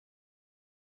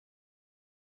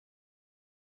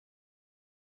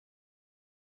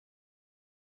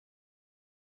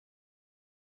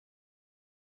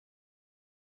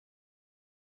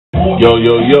Yo,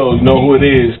 you know who it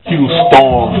is? Q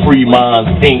Storm, Free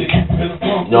Minds Inc.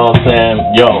 You know what I'm saying?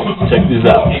 Yo, check this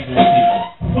out.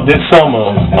 This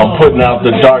summer, I'm putting out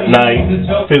the Dark Knight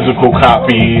physical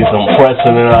copies. I'm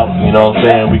pressing it up, you know what I'm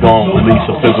saying? We're going to release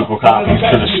some physical copies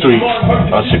to the streets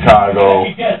of Chicago,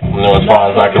 you know, as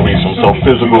far as I can reach them. So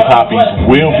physical copies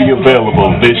will be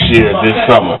available this year, this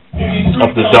summer,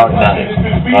 of the Dark Knight.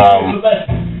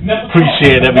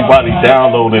 Appreciate everybody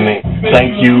downloading it.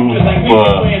 Thank you for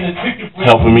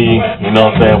helping me, you know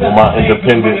what I'm saying, with my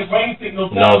independence, you know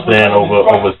what I'm saying,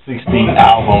 over 60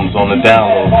 albums on the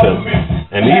download tip.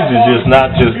 And these are just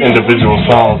not just individual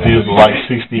songs, these are like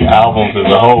 60 albums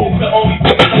as a whole.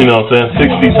 You know what I'm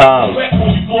saying? 60 times.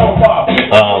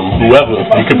 Whoever,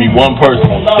 it could be one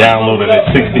person downloaded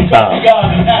it 60 times.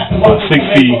 But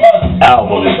 60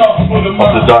 albums of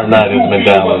The Dark Knight has been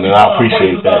downloaded, and I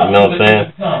appreciate that, you know what I'm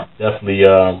saying?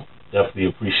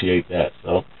 Definitely appreciate that.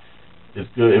 So it's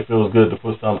good, it feels good to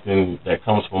put something that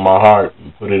comes from my heart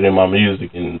and put it in my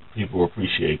music, and people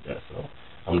appreciate that. So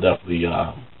I'm definitely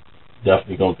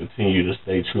going to continue to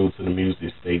stay true to the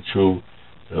music, stay true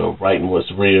to writing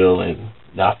what's real and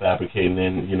not fabricating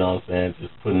and, you know what I'm saying,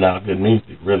 just putting out good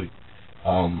music, really.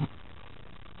 I'm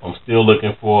still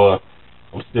looking for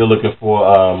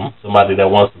somebody that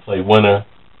wants to play Winner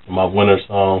in my Winner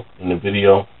song in the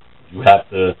video. You have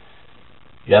to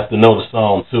know the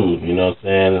song too, you know what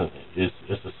I'm saying?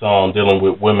 It's a song dealing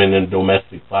with women and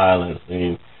domestic violence.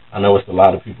 And I know it's a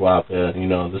lot of people out there, you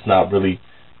know, it's not really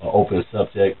an open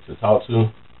subject to talk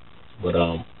to, but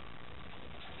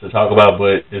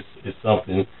it's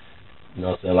something, you know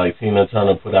what I'm saying, like Tina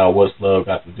Turner put out What's Love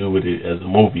Got to Do With It as a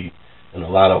movie, and a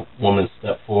lot of women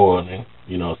step forward, and,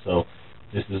 you know, so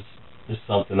this is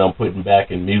something I'm putting back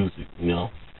in music, you know,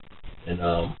 and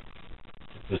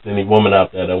if there's any woman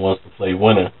out there that wants to play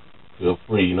Winner, feel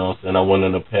free, you know what I'm saying, I'm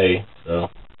willing to pay, so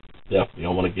definitely I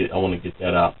want to get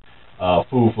that out.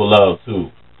 Food for Love too.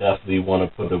 Definitely want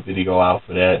to put a video out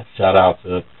for that. Shout out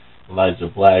to Elijah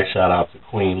Black. Shout out to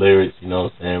Queen Lyrics. You know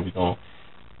what I'm saying? I'm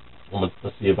gonna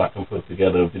see if I can put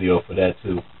together a video for that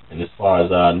too. And as far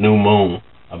as New Moon,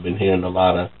 I've been hearing a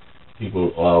lot of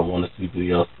people want to see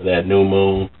videos for that. New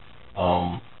Moon.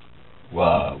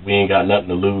 We Ain't Got Nothing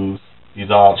to Lose. These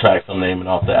are all tracks I'm naming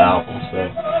off the album. So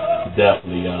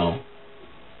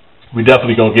we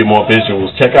definitely gonna get more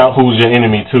visuals. Check out Who's Your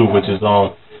Enemy too, which is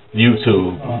on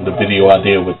YouTube, the video I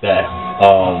did with that.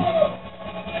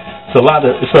 It's a lot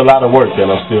of work that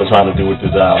I'm still trying to do with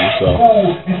this album. So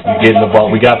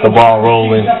we got the ball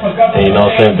rolling, and you know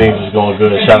what I'm saying, things is going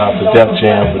good. Shout out to Def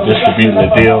Jam for distributing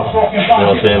the deal. You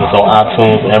know what I'm saying, it's on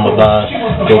iTunes, Amazon.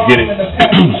 Go get it.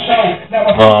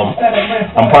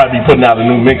 I'm probably putting out a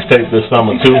new mixtape this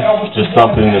summer too, just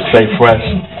something to stay fresh,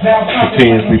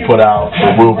 continuously put out.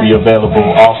 It will be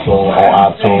available also on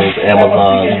iTunes,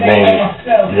 Amazon, you name it.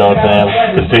 You know what I'm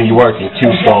saying? Continue working. Q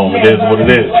Storm, it is what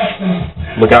it is.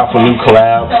 Look out for new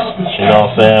collabs, you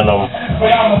know what I'm saying?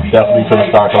 I'm definitely going to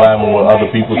start collabing with other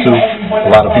people too.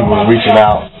 A lot of people are reaching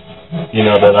out, you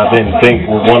know, that I didn't think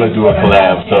would want to do a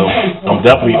collab. So I'm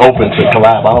definitely open to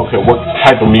collab. I don't care what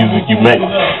type of music you make,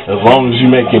 as long as you're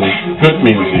making good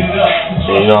music.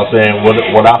 And, you know what I'm saying?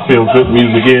 What I feel good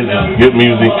music is good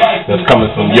music that's coming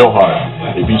from your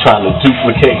heart. If you're trying to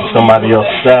duplicate somebody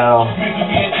else's style,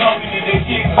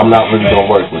 I'm not really going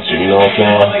to work with you, you know what I'm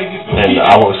saying? And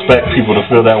I would expect people to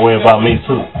feel that way about me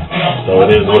too. So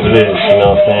it is what it is, you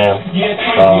know what I'm saying?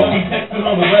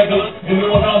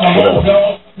 What else?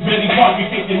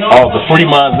 The Free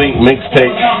Minds Inc.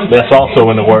 mixtape, that's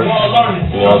also in the works.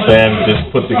 You know what I'm saying?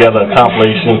 Just put together a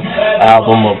compilation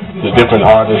album of the different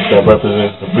artists that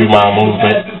represents the Free Mind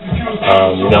movement.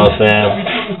 You know what I'm saying?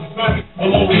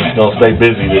 We're just going to stay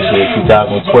busy this year,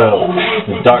 2012.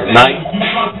 The Dark Knight.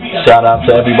 Shout out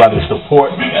to everybody's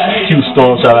support. Q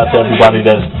Storm, shout out to everybody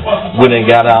that's went and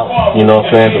got out, you know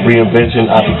what I'm saying, the reinvention.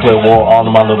 I declare war, all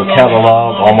of my little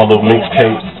catalog, all my little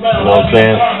mixtapes, you know what I'm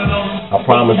saying. I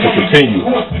promise to continue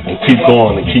and keep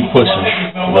going and keep pushing,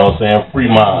 you know what I'm saying.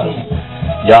 Free minds.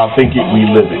 Y'all think it, we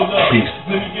live it. Peace.